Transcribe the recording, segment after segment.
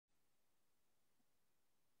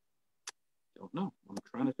don't know. I'm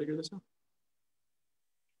trying to figure this out.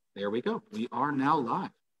 There we go. We are now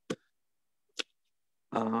live.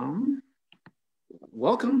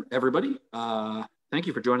 Welcome, everybody. Thank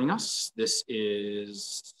you for joining us. This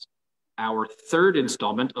is our third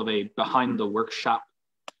installment of a Behind the Workshop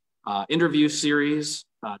interview series.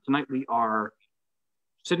 Tonight we are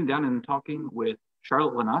sitting down and talking with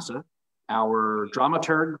Charlotte Lanasa, our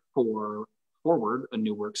dramaturg for FOREWORD, a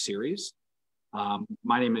new work series.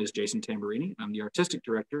 My name is Jason Tamborini. I'm the artistic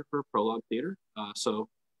director for Prologue Theater. So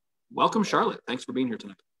welcome, Charlotte. Thanks for being here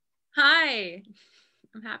tonight. Hi,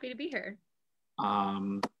 I'm happy to be here.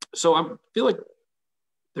 So I feel like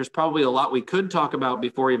there's probably a lot we could talk about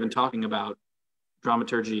before even talking about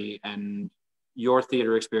dramaturgy and your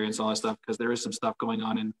theater experience, all that stuff, because there is some stuff going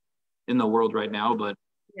on in the world right now, but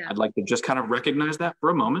yeah. I'd like to just kind of recognize that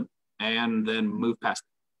for a moment and then move past it.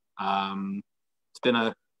 It's been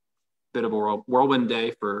a bit of a whirlwind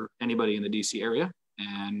day for anybody in the DC area,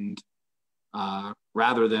 and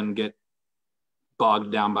rather than get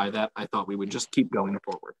bogged down by that, I thought we would just keep going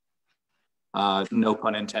forward. No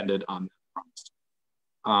pun intended on that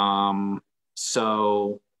promise.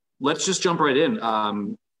 So let's just jump right in.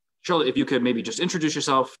 Charlotte, if you could maybe just introduce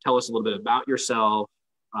yourself, tell us a little bit about yourself,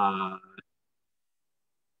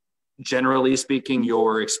 generally speaking,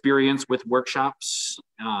 your experience with workshops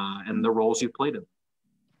and the roles you played in.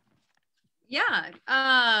 Yeah,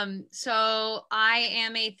 so I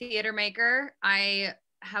am a theater maker. I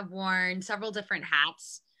have worn several different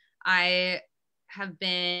hats. I have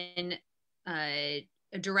been a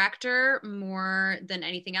director more than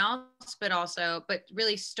anything else, but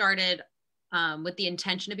really started with the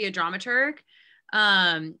intention to be a dramaturg.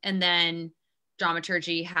 And then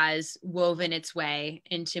dramaturgy has woven its way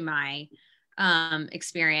into my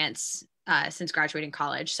experience since graduating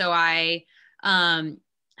college. So I've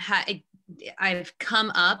come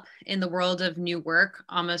up in the world of new work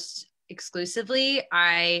almost exclusively.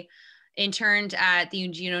 I interned at the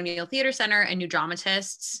Eugene O'Neill Theater Center and New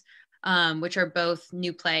Dramatists, which are both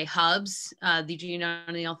new play hubs. The Eugene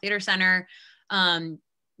O'Neill Theater Center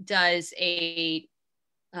does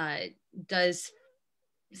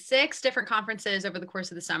 6 different conferences over the course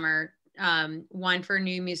of the summer, one for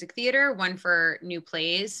new music theater, one for new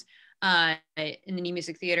plays. In the new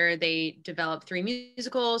music theater, they develop 3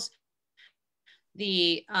 musicals.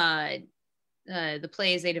 The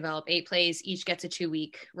plays, they develop 8 plays. Each gets a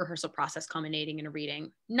 2-week rehearsal process culminating in a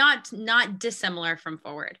reading. Not dissimilar from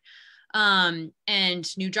FOREWORD.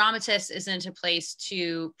 And New Dramatists isn't a place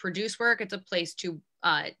to produce work. It's a place to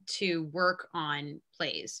work on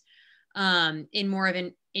plays in more of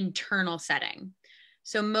an internal setting.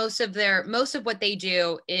 So most of what they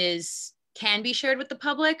do can be shared with the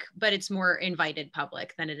public, but it's more invited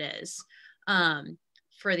public than it is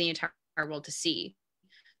for the entire world to see.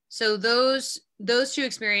 So those 2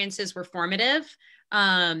 experiences were formative.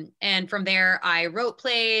 And from there, I wrote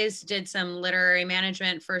plays, did some literary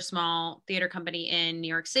management for a small theater company in New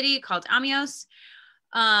York City called Amios.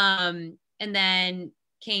 And then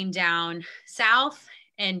came down south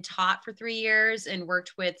and taught for 3 years and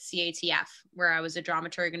worked with CATF, where I was a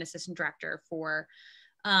dramaturg and assistant director for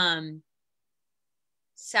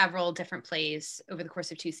several different plays over the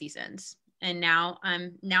course of 2 seasons. And now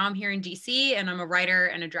I'm here in DC, and I'm a writer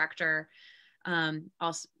and a director,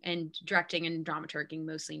 also, and directing and dramaturging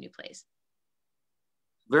mostly new plays.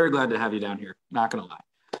 Very glad to have you down here. Not gonna lie.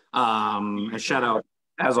 A shout out,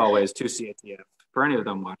 as always, to CATF for any of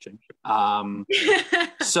them watching.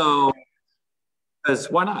 So, because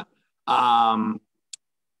why not?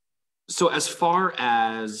 So as far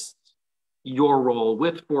as your role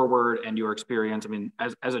with FOREWORD and your experience, I mean,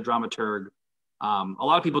 as a dramaturg, a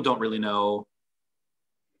lot of people don't really know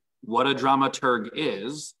what a dramaturg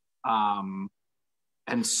is. And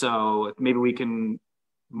so maybe we can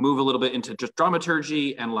move a little bit into just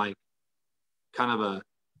dramaturgy and like kind of a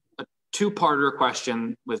 2-parter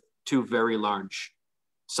question with 2 very large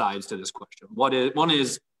sides to this question. One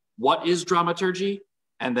is what is dramaturgy?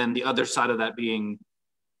 And then the other side of that being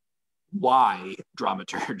why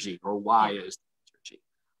dramaturgy, or why is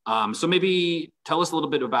dramaturgy? So maybe tell us a little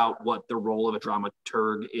bit about what the role of a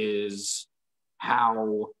dramaturg is,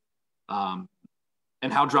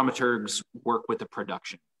 and how dramaturgs work with the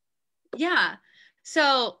production. Yeah.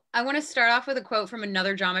 So I want to start off with a quote from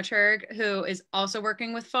another dramaturg who is also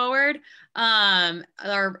working with FOREWORD.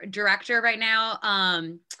 Our director right now,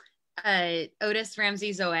 Otis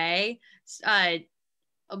Ramsey Zoe,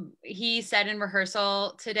 he said in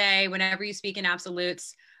rehearsal today, whenever you speak in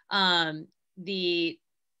absolutes, the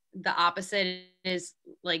opposite is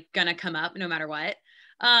like gonna come up no matter what.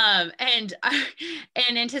 And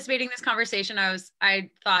and anticipating this conversation, I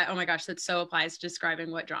thought, oh my gosh, that so applies to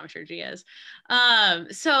describing what dramaturgy is.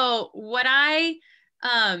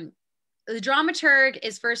 The dramaturg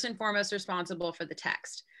is first and foremost responsible for the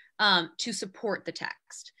text, to support the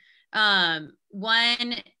text.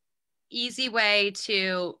 One easy way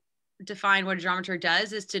to define what a dramaturg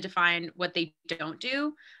does is to define what they don't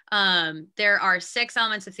do. There are 6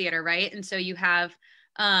 elements of theater, right? And so you have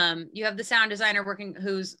the sound designer working,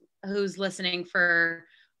 who's listening for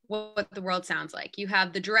what the world sounds like. You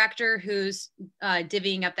have the director who's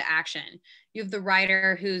divvying up the action. You have the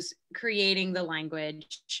writer who's creating the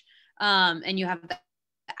language, and you have the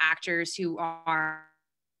actors who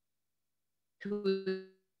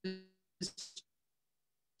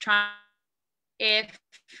trying. If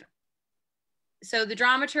so, the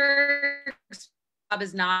dramaturg's job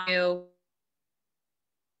is not to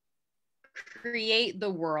create the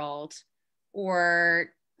world or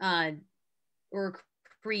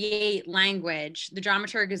create language. The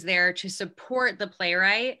dramaturg is there to support the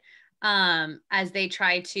playwright as they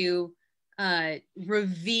try to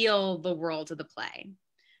reveal the world of the play.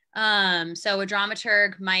 So a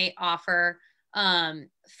dramaturg might offer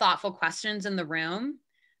thoughtful questions in the room,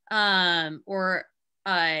 or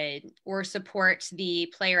support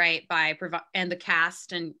the playwright and the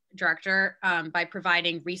cast and director by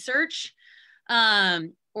providing research.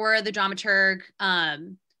 Or the dramaturg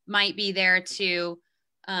might be there to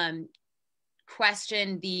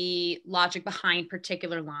question the logic behind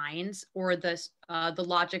particular lines, or the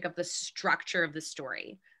logic of the structure of the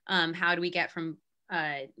story. How do we get from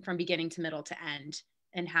beginning to middle to end,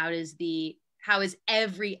 and how is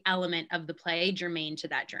every element of the play germane to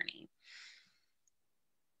that journey?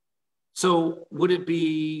 So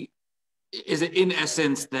is it in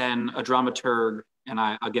essence then a dramaturg, and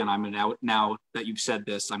now that you've said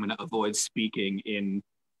this, I'm going to avoid speaking in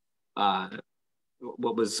absolutes.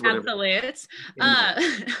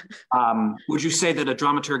 Would you say that a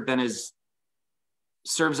dramaturg then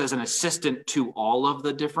serves as an assistant to all of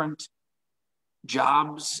the different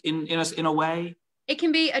jobs in a way? A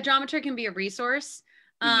dramaturg can be a resource,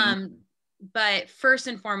 but first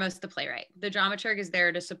and foremost, the playwright. The dramaturg is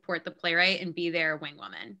there to support the playwright and be their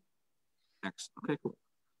wingwoman. Excellent. Okay, cool.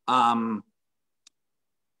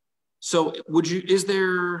 So is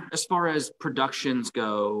there, as far as productions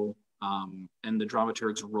go, and the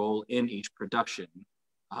dramaturg's role in each production,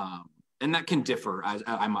 and that can differ, as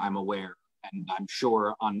I'm aware, and I'm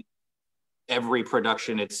sure on every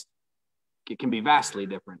production it can be vastly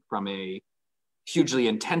different, from a hugely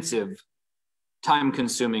intensive,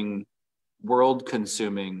 time-consuming,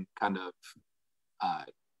 world-consuming kind of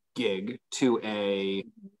gig to a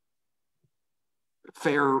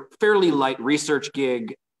fairly light research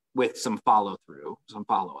gig with some follow-through, some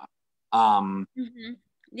follow-up.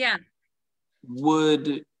 Yeah.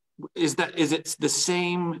 Is it the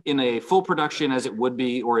same in a full production as it would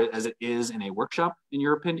be, or as it is in a workshop, in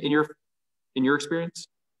your opinion, in your experience?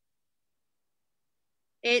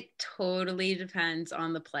 It totally depends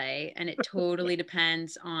on the play, and it totally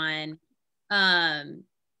depends on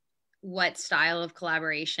what style of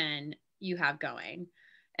collaboration you have going,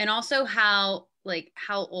 and also how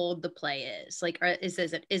old the play is. Like, is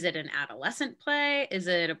it an adolescent play? Is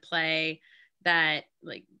it a play that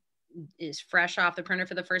is fresh off the printer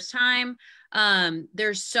for the first time?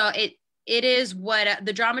 It is what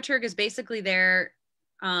the dramaturg is basically there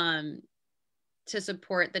to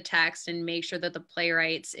support the text and make sure that the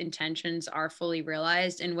playwright's intentions are fully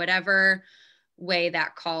realized in whatever way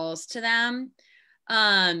that calls to them.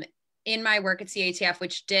 In my work at CATF,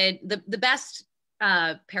 which did the best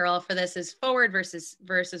parallel for this is FOREWORD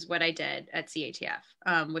versus what I did at CATF,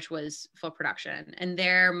 which was full production. And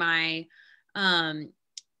there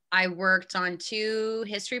I worked on 2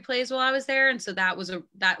 history plays while I was there. And so that was a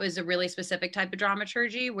really specific type of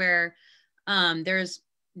dramaturgy where there's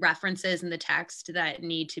references in the text that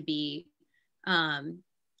need to be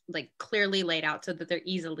clearly laid out so that they're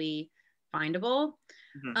easily findable.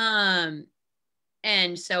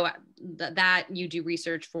 And so that you do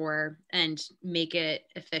research for and make it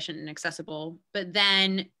efficient and accessible. But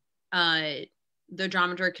then the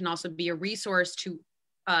dramaturg can also be a resource to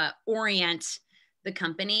orient the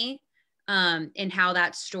company in how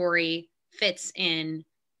that story fits in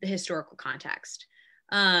the historical context.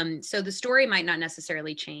 So the story might not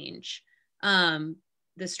necessarily change. The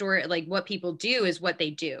story, what people do is what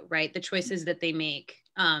they do, right? The choices that they make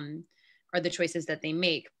are the choices that they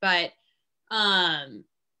make. But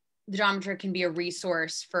the dramaturg can be a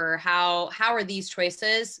resource for how are these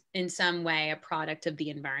choices in some way a product of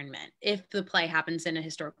the environment if the play happens in a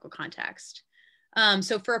historical context.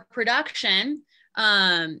 So for a production,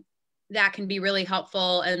 that can be really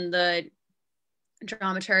helpful. And the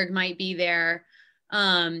dramaturg might be there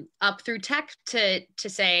up through tech to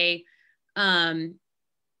say,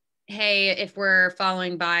 hey, if we're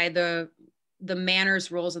following by the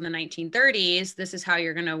manners rules in the 1930s, this is how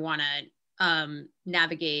you're going to want to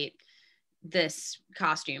navigate this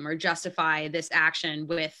costume or justify this action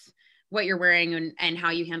with what you're wearing and how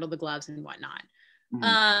you handle the gloves and whatnot.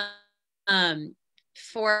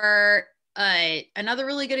 For another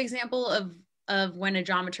really good example of when a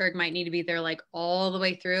dramaturg might need to be there like all the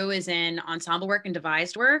way through is in ensemble work and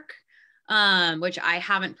devised work, which I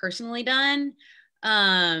haven't personally done.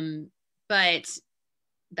 But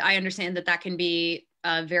I understand that can be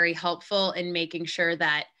very helpful in making sure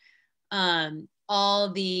that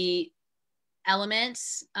all the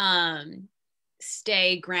elements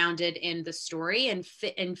stay grounded in the story and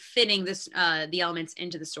fitting this the elements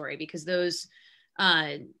into the story, because those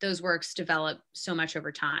works develop so much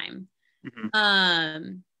over time.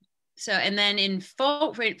 So, and then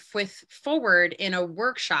with forward in a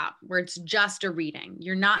workshop where it's just a reading,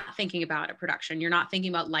 you're not thinking about a production, you're not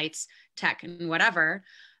thinking about lights, tech, and whatever.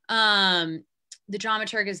 The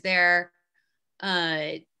dramaturg is there,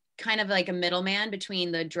 kind of like a middleman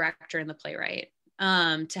between the director and the playwright,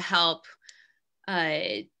 to help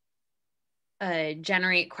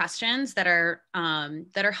generate questions that are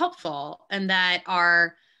helpful and that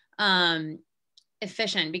are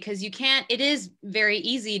efficient, because it is very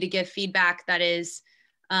easy to give feedback that is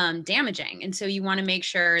damaging. And so you want to make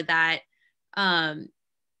sure that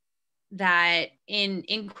that in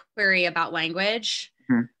inquiry about language,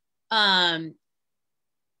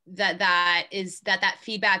 that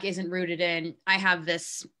feedback isn't rooted in, I have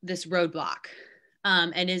this roadblock,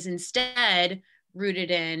 and is instead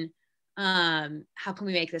rooted in, how can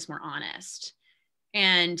we make this more honest?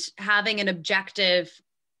 And having an objective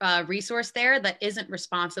resource there that isn't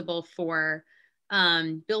responsible for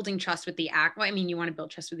building trust with the act. Well, I mean, you want to build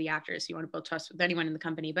trust with the actors, you want to build trust with anyone in the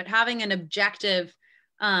company, but having an objective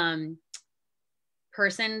person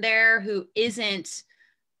there who isn't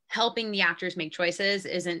helping the actors make choices,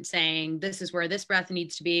 isn't saying this is where this breath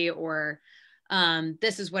needs to be, or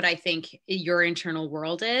this is what I think your internal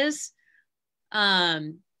world is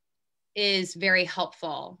very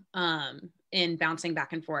helpful in bouncing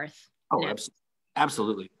back and forth. Oh,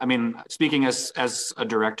 absolutely. I mean, speaking as a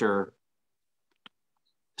director,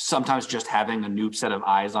 sometimes just having a new set of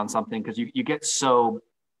eyes on something, because you get a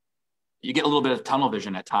little bit of tunnel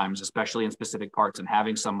vision at times, especially in specific parts, and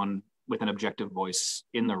having someone with an objective voice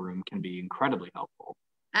in the room can be incredibly helpful.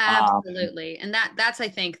 Absolutely. And that's, I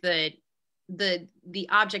think, the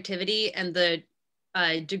objectivity and the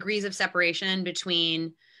degrees of separation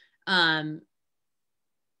between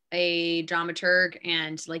a dramaturg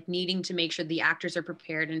and like needing to make sure the actors are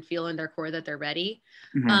prepared and feel in their core that they're ready,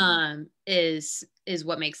 is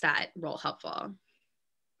what makes that role helpful.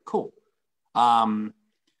 Cool.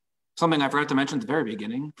 Something I forgot to mention at the very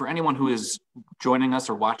beginning, for anyone who is joining us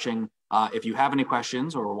or watching, if you have any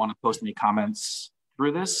questions or want to post any comments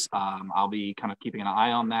through this, I'll be kind of keeping an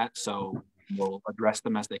eye on that, so we'll address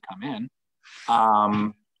them as they come in.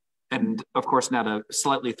 And of course, now to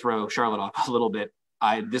slightly throw Charlotte off a little bit,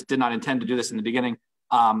 I just did not intend to do this in the beginning.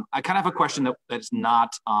 I kind of have a question that's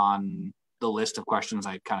not on the list of questions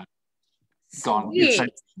I kind of gone.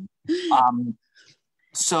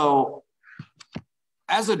 So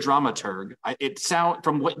as a dramaturg, it sounds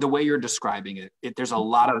from the way you're describing it, there's a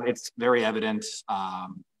lot of, it's very evident.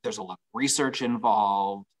 There's a lot of research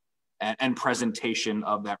involved and presentation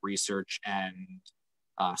of that research and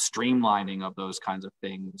streamlining of those kinds of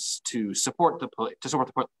things to support the playwright, to support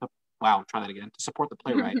the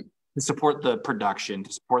production,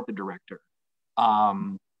 to support the director.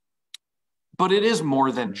 But it is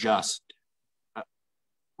more than just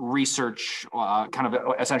research, kind of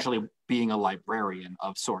essentially being a librarian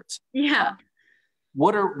of sorts. Yeah.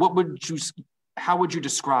 How would you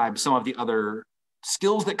describe some of the other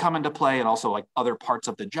skills that come into play, and also like other parts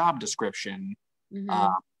of the job description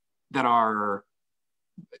that are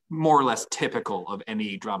more or less typical of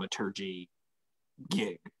any dramaturgy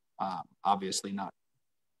gig? Obviously not.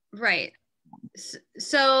 Right.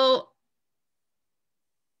 So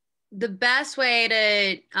the best way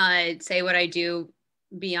to say what I do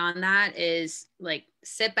beyond that is like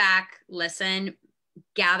sit back, listen,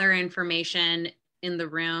 gather information in the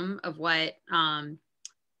room of what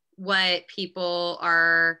people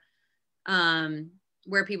are,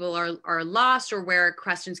 where people are lost, or where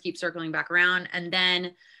questions keep circling back around, and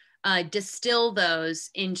then distill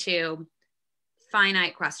those into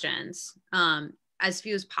finite questions, as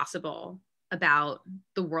few as possible about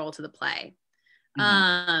the world of the play.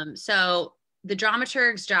 So the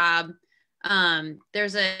dramaturg's job,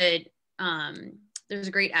 there's a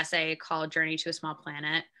great essay called Journey to a Small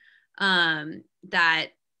Planet that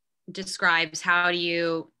describes how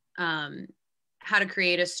to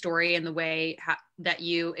create a story in the way that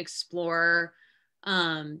you explore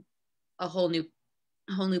a whole new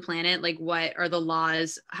planet. Like, what are the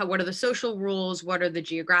laws? What are the social rules? What are the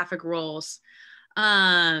geographic rules?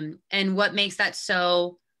 And what makes that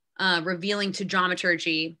so revealing to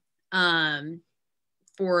dramaturgy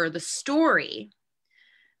for the story,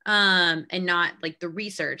 and not like the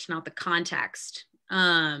research, not the context,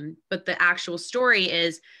 but the actual story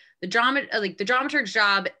is the dramaturg's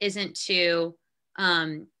job isn't to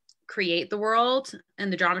create the world,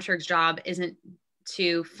 and the dramaturg's job isn't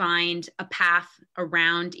to find a path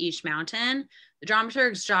around each mountain. The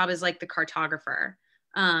dramaturg's job is like the cartographer,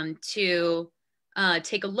 to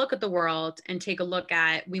take a look at the world and take a look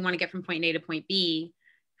at, we want to get from point A to point B.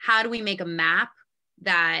 How do we make a map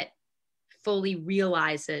that fully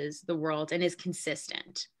realizes the world and is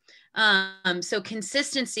consistent? So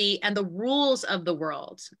consistency and the rules of the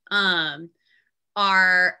world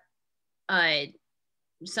are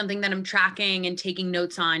something that I'm tracking and taking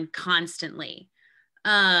notes on constantly.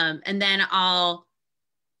 And then I'll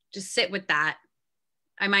just sit with that.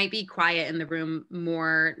 I might be quiet in the room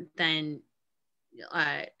more than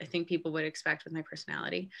I think people would expect with my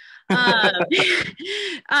personality.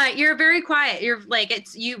 You're very quiet. You're like,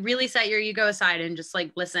 you really set your ego aside and just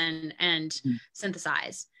like listen and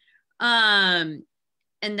synthesize. And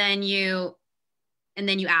then you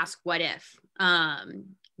ask, what if?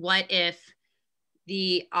 What if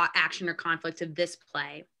the action or conflict of this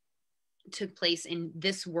play took place in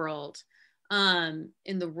this world,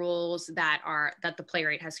 in the rules that the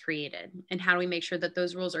playwright has created? And how do we make sure that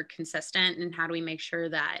those rules are consistent? And how do we make sure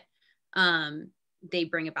that they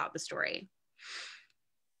bring about the story?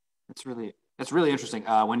 That's really interesting.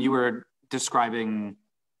 When you were describing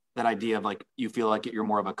that idea of like, you feel like you're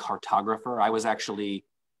more of a cartographer, I was actually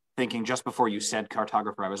thinking, just before you said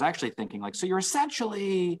cartographer, I was actually thinking like, so you're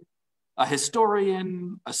essentially a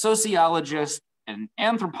historian, a sociologist, an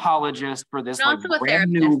anthropologist for this like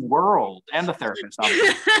brand new world, and the therapist,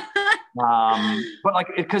 obviously. But like,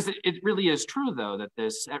 because it really is true though, that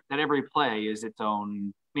every play is its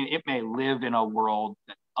own. I mean, it may live in a world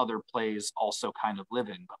that other plays also kind of live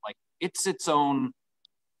in, but like it's its own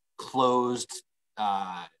closed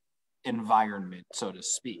environment, so to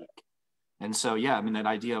speak. And so, yeah, I mean, that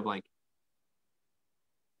idea of like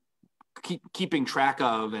keeping track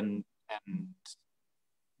of and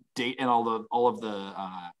date and all of the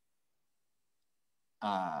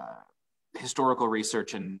historical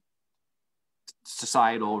research and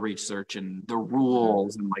societal research and the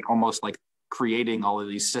rules, and like almost like creating all of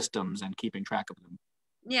these systems and keeping track of them.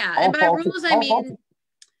 Yeah, and by rules I mean,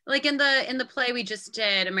 like in the play we just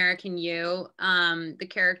did, American You, the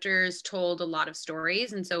characters told a lot of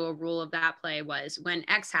stories, and so a rule of that play was, when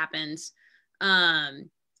X happens,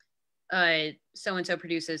 so-and-so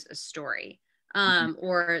produces a story,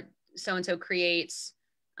 or so-and-so creates,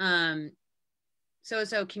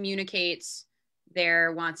 so-and-so communicates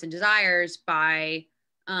their wants and desires by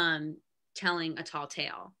telling a tall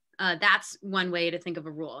tale. That's one way to think of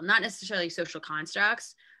a rule, not necessarily social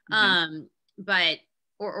constructs, but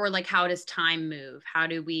or like, how does time move? How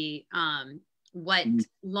do we what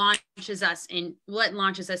launches us into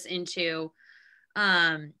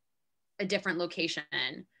a different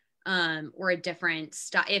location, or a different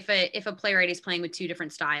style. If a playwright is playing with two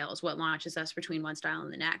different styles, what launches us between one style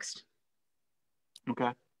and the next?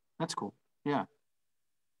 Okay, that's cool. Yeah.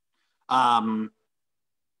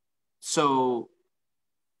 So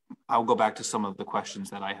I'll go back to some of the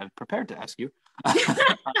questions that I had prepared to ask you. Because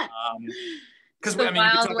I mean,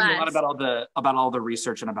 you're talking a lot about all the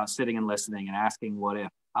research and about sitting and listening and asking what if.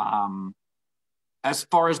 As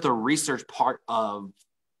far as the research part of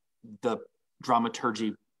the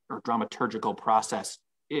dramaturgy or dramaturgical process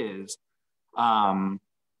is, how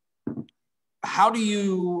do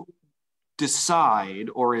you decide,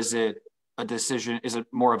 or is it a decision? Is it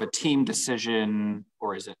more of a team decision,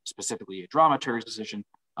 or is it specifically a dramaturg's decision?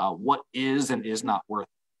 What is and is not worth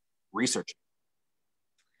researching?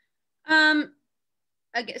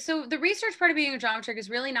 So the research part of being a dramaturg is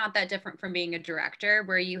really not that different from being a director,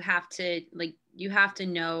 where you have to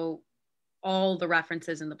know all the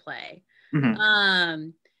references in the play.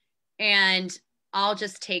 And I'll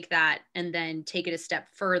just take that and then take it a step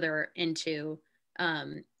further into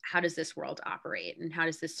how does this world operate, and how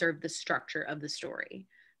does this serve the structure of the story?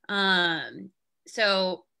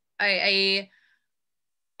 So I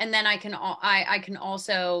can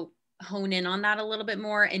also hone in on that a little bit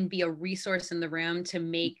more and be a resource in the room to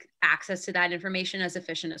make access to that information as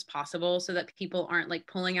efficient as possible, so that people aren't like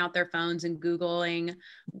pulling out their phones and Googling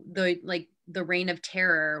the reign of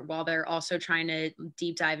terror while they're also trying to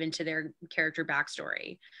deep dive into their character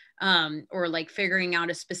backstory, or like figuring out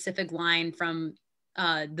a specific line from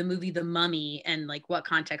the movie The Mummy and like what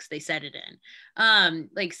context they said it in.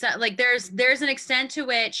 There's an extent to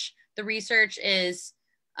which the research is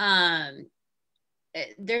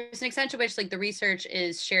there's an extent to which like the research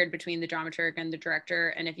is shared between the dramaturg and the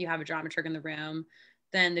director, and if you have a dramaturg in the room,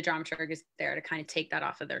 then the dramaturg is there to kind of take that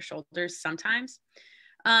off of their shoulders sometimes.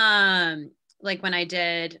 Like when I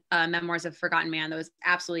did Memoirs of a Forgotten Man, that was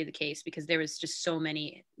absolutely the case, because there was just so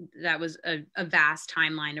many, that was a vast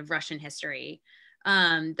timeline of Russian history,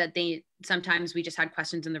 that sometimes we just had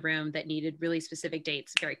questions in the room that needed really specific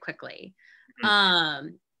dates very quickly.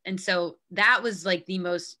 And so that was like the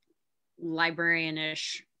most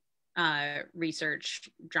librarianish research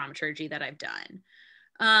dramaturgy that I've done.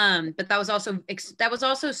 But that was also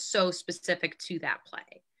so specific to that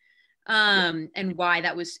play, and why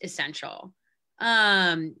that was essential.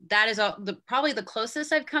 That is probably the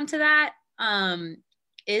closest I've come to that,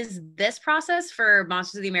 is this process for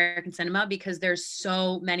Monsters of the American Cinema, because there's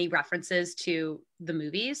so many references to the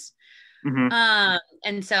movies.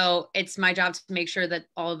 And so it's my job to make sure that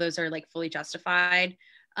all of those are like fully justified,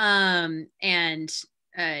 and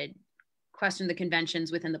question the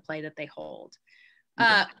conventions within the play that they hold.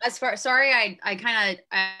 Sorry,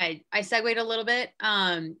 I segued a little bit.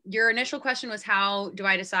 Your initial question was, how do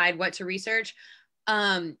I decide what to research?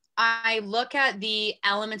 I look at the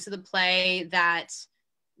elements of the play that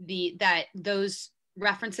those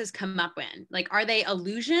references come up in. Like, are they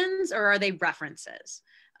allusions or are they references?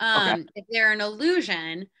 If they're an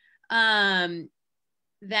allusion, then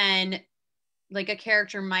like a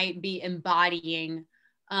character might be embodying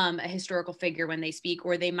a historical figure when they speak,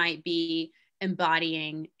 or they might be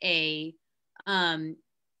embodying a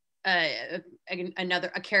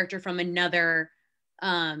character from another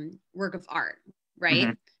work of art,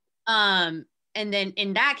 right? And then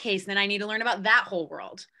in that case, then I need to learn about that whole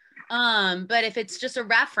world. But if it's just a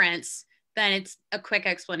reference, then it's a quick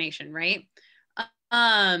explanation, right?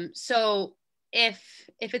 So if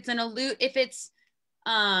it's an illusion,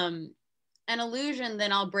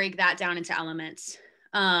 then I'll break that down into elements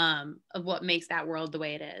of what makes that world the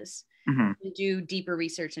way it is, and do deeper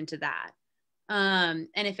research into that. And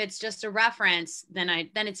if it's just a reference, then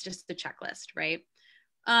it's just the checklist, right?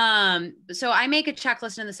 So I make a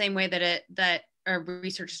checklist in the same way that a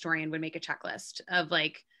research historian would make a checklist of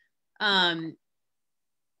like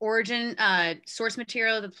origin, source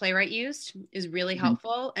material that the playwright used is really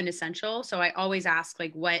helpful and essential. So I always ask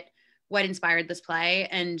like what inspired this play,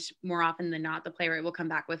 and more often than not, the playwright will come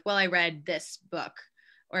back with, well, I read this book,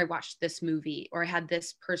 or I watched this movie, or I had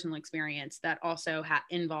this personal experience that also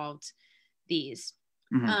involved these.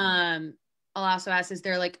 I'll also ask, is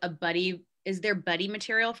there like is there buddy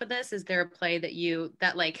material for this? Is there a play that you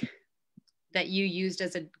used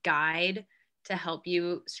as a guide to help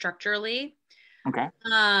you structurally? Okay.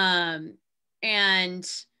 And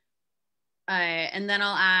then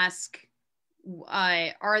I'll ask,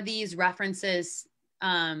 are these references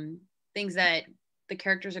things that the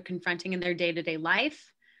characters are confronting in their day-to-day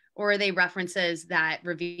life, or are they references that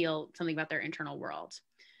reveal something about their internal world?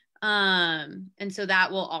 And so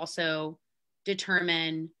that will also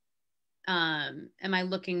determine, am I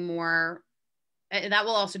looking more, that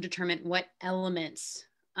will also determine what elements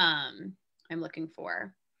I'm looking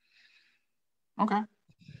for. Okay.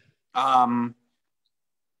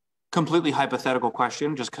 Completely hypothetical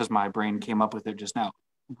question, just because my brain came up with it just now.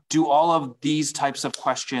 Do all of these types of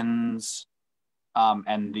questions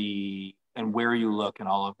and where you look and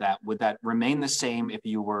all of that, would that remain the same if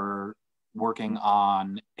you were working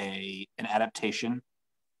on an adaptation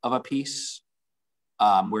of a piece,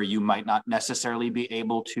 where you might not necessarily be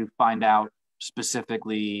able to find out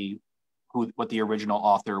specifically what the original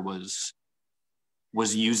author was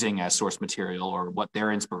using as source material, or what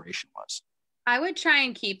their inspiration was? I would try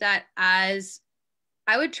and keep that I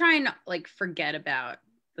would try and like forget about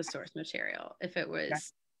the source material if it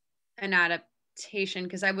was an adaptation,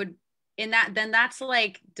 because I would, then that's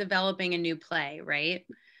like developing a new play, right?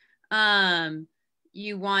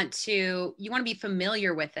 You want to be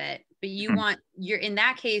familiar with it, but you're in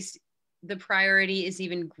that case, the priority is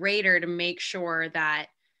even greater to make sure that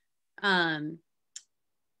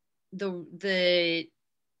the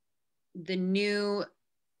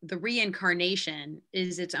reincarnation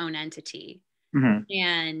is its own entity,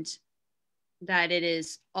 and that it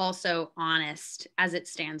is also honest as it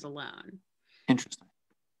stands alone. Interesting.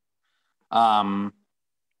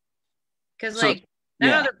 Because So like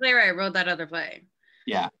that other playwright wrote that other play.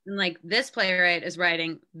 Yeah. And like this playwright is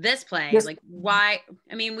writing this play. Yes. Like why?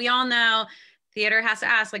 I mean, we all know theater has to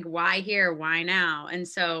ask like why here, why now? And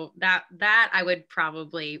so that I would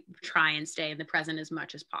probably try and stay in the present as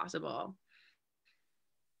much as possible.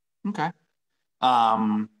 Okay.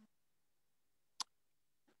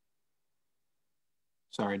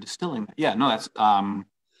 Sorry, distilling. Yeah, no, that's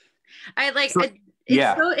I like so,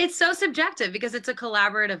 it's so subjective because it's a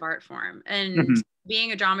collaborative art form, and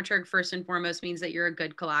being a dramaturg first and foremost means that you're a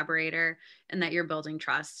good collaborator and that you're building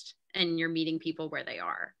trust and you're meeting people where they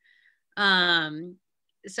are.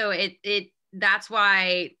 So that's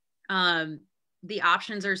why the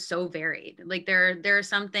options are so varied. Like there are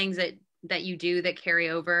some things that you do that carry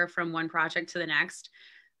over from one project to the next,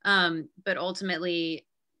 but ultimately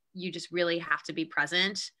you just really have to be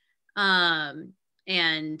present,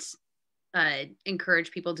 and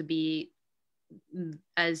encourage people to be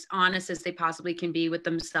as honest as they possibly can be with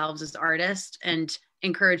themselves as artists, and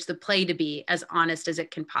encourage the play to be as honest as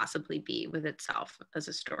it can possibly be with itself as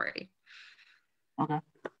a story. Okay.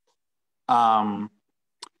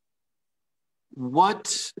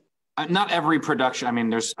 What, not every production, I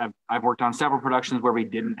mean, I've worked on several productions where we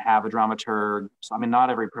didn't have a dramaturg. So, I mean, not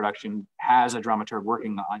every production has a dramaturg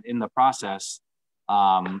working on in the process,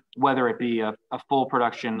 whether it be a full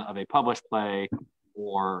production of a published play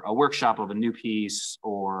or a workshop of a new piece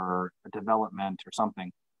or a development or something.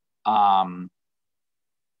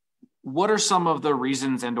 What are some of the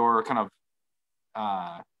reasons and or kind of,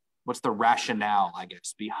 what's the rationale, I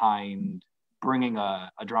guess, behind bringing a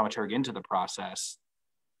dramaturg into the process,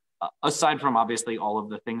 aside from obviously all of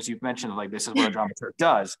the things you've mentioned, like this is what a dramaturg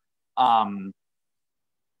does. I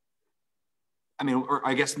mean, or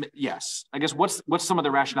I guess, yes, I guess what's some of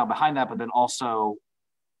the rationale behind that, but then also,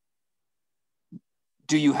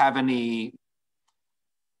 do you have any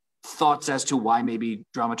thoughts as to why maybe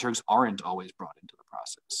dramaturgs aren't always brought into the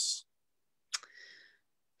process?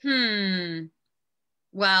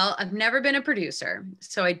 Well, I've never been a producer,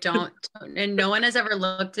 so I don't, and no one has ever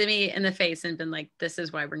looked at me in the face and been like, this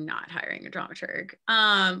is why we're not hiring a dramaturg.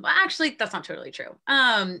 Well, actually, that's not totally true.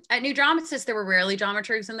 At New Dramatists, there were rarely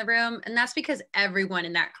dramaturgs in the room, and that's because everyone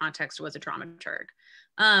in that context was a dramaturg.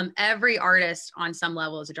 Every artist on some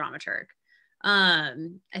level is a dramaturg.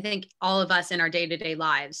 I think all of us in our day-to-day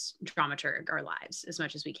lives dramaturg our lives as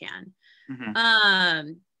much as we can.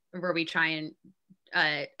 Where we try and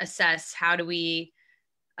assess how do we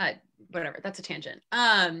whatever, that's a tangent.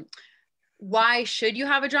 Why should you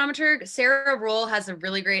have a dramaturg? Sarah Rule has a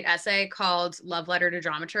really great essay called Love Letter to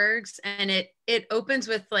Dramaturgs, and it opens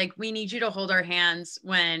with like, we need you to hold our hands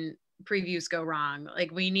when previews go wrong.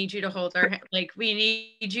 Like we need you to hold our we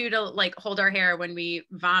need you to like hold our hair when we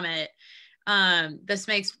vomit. This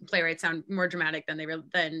makes playwrights sound more dramatic than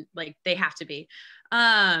they have to be.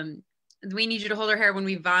 We need you to hold our hair when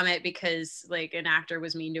we vomit because like an actor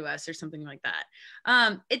was mean to us or something like that.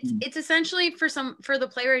 It's essentially for the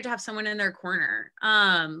playwright to have someone in their corner.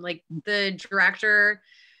 Like the director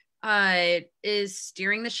is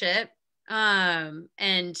steering the ship,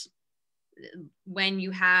 and when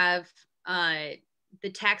you have the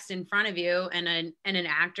text in front of you and an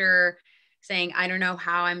actor saying, I don't know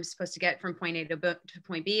how I'm supposed to get from point A to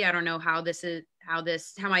point B. I don't know how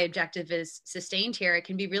my objective is sustained here. It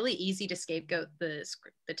can be really easy to scapegoat the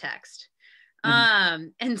text.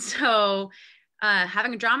 And so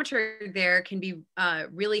having a dramaturg there can be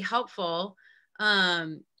really helpful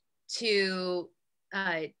to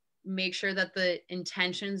make sure that the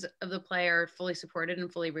intentions of the play are fully supported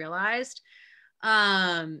and fully realized.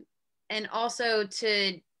 And also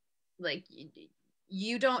to like,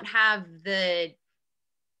 you don't have the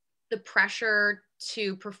pressure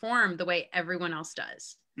to perform the way everyone else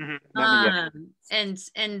does.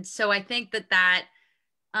 And so I think that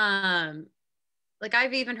like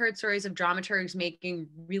I've even heard stories of dramaturgs making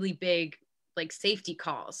really big like safety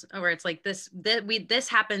calls where it's like this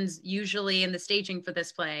happens usually in the staging for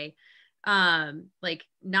this play, like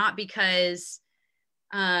not because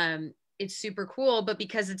it's super cool, but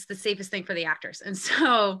because it's the safest thing for the actors. And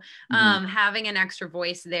so having an extra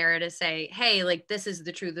voice there to say, hey, like this is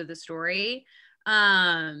the truth of the story,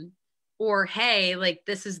 or hey, like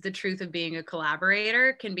this is the truth of being a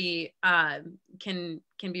collaborator can be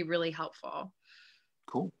really helpful.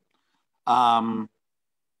 Cool.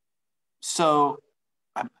 So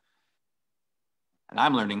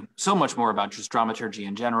I'm learning so much more about just dramaturgy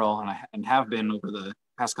in general, and have been over the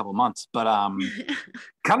past couple of months, but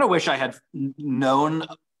kind of wish I had known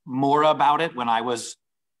more about it when I was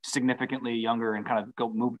significantly younger and kind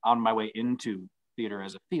of move on my way into theater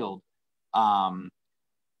as a field.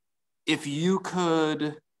 If you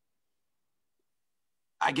could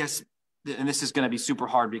I guess, and this is going to be super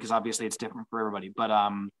hard because obviously it's different for everybody,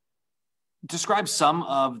 but describe some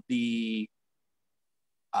of the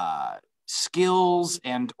skills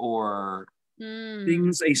and or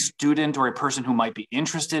things a student or a person who might be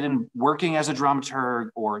interested in working as a dramaturg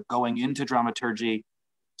or going into dramaturgy,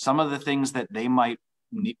 some of the things that they might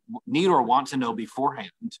need or want to know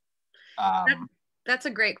beforehand. That's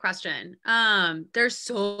a great question. There's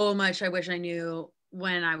so much I wish I knew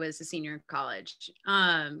when I was a senior in college,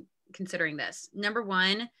 considering this. Number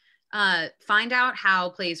one, find out how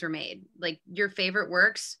plays were made, like your favorite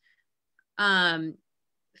works.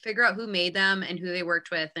 Figure out who made them and who they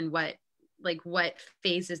worked with and what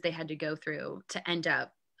phases they had to go through to end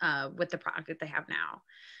up with the product that they have now.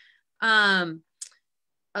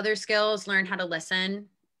 Other skills, learn how to listen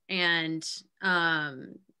and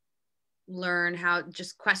learn how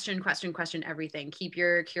just question everything. Keep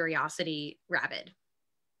your curiosity rabid.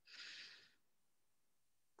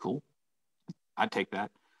 Cool. I'd take that.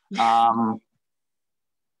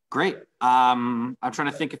 Great. I'm trying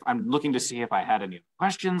to think if I'm looking to see if I had any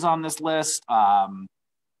questions on this list. I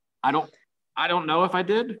don't know if I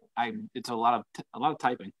did. It's a lot of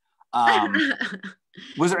typing.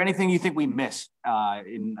 Was there anything you think we missed,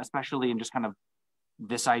 especially in just kind of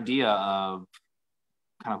this idea of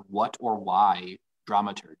kind of what or why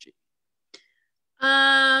dramaturgy?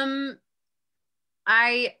 I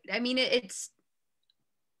mean,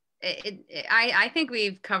 I think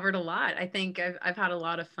we've covered a lot. I think I've had a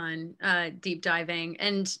lot of fun deep diving,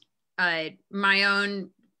 and my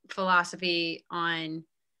own philosophy on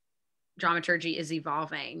dramaturgy is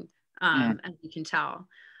evolving, as you can tell.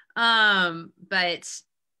 But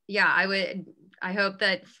yeah, I hope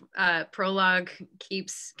that Prologue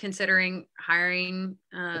keeps considering hiring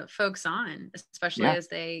folks on, especially as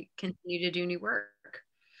they continue to do new work.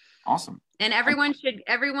 Awesome. And everyone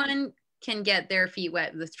can get their feet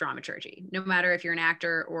wet with dramaturgy, no matter if you're an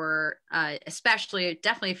actor or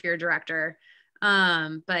definitely if you're a director.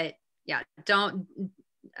 But yeah,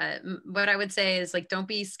 what I would say is, like, don't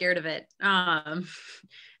be scared of it.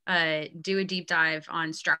 Do a deep dive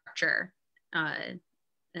on structure, and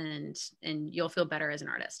you'll feel better as an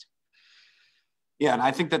artist. Yeah, and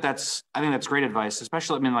I think that's great advice,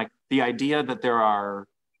 especially, I mean, like the idea that there are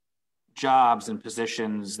jobs and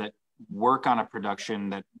positions that work on a production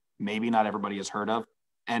that maybe not everybody has heard of,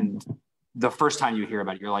 and the first time you hear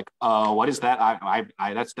about it, you're like, oh, what is that?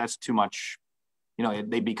 That's too much. You know,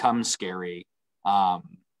 they become scary.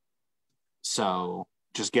 So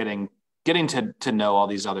just getting to know all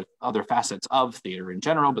these other facets of theater in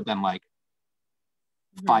general, but then like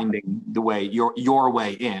finding the way your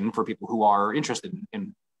way in for people who are interested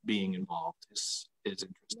in being involved is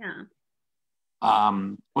interesting. Yeah.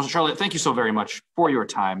 Well, Charlotte, thank you so very much for your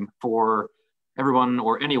time. For everyone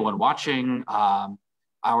or anyone watching,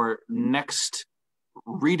 our next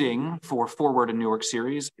reading for Forward in New York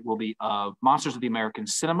series, it will be Monsters of the American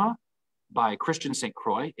Cinema by Christian St.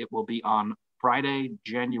 Croix. It will be on Friday,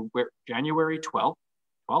 January 12th,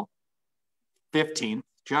 15th.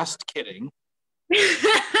 Just kidding. Dang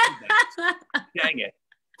it.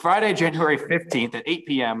 Friday, January 15th at 8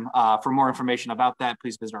 p.m. For more information about that,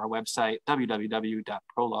 please visit our website,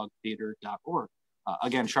 www.prologuetheater.org.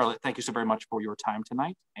 Again, Charlotte, thank you so very much for your time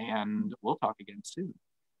tonight, and we'll talk again soon.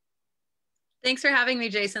 Thanks for having me,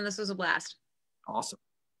 Jason. This was a blast. Awesome.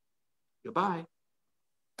 Goodbye.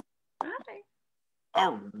 Bye.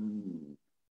 Oh.